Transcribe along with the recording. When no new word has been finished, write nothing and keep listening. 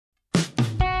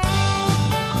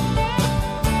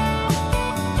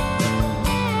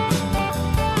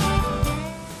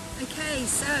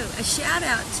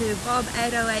to Bob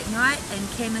 808 Knight and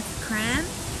Kenneth Cran.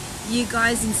 You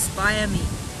guys inspire me.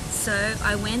 So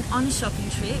I went on a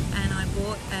shopping trip and I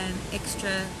bought an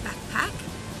extra backpack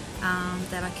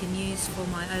that I can use for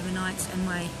my overnights and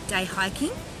my day hiking.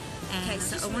 And okay,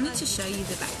 so I wanted to show you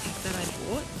the backpack that I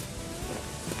bought.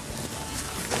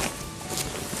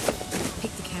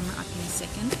 Pick the camera up in a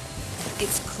second.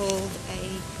 It's called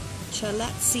a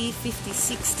Chalazzi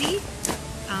 5060.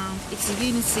 It's a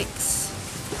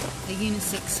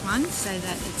unisex one, so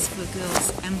that it's for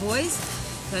girls and boys.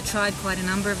 So I tried quite a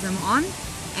number of them on,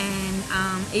 and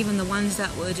even the ones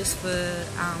that were just for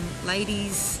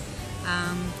ladies,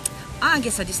 I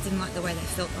guess I just didn't like the way they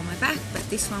felt on my back, but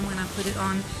this one, when I put it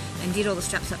on and did all the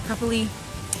straps up properly,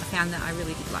 I found that I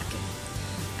really did like it.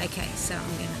 Okay, so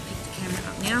I'm going to pick the camera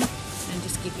up now and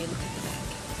just give you a look at the bag.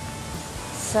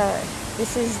 So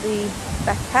this is the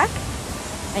backpack,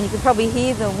 and you can probably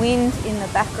hear the wind in the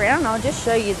background. I'll just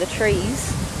show you the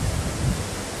trees,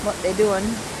 what they're doing.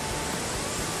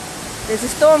 There's a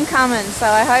storm coming, so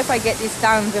I hope I get this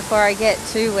done before I get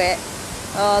too wet.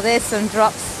 Oh, there's some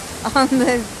drops on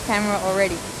the camera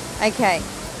already. Okay,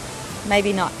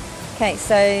 maybe not. Okay,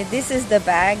 so this is the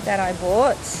bag that I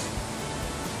bought,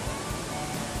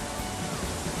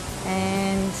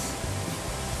 and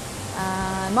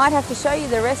I might have to show you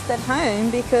the rest at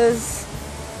home because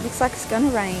it looks like it's gonna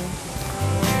rain.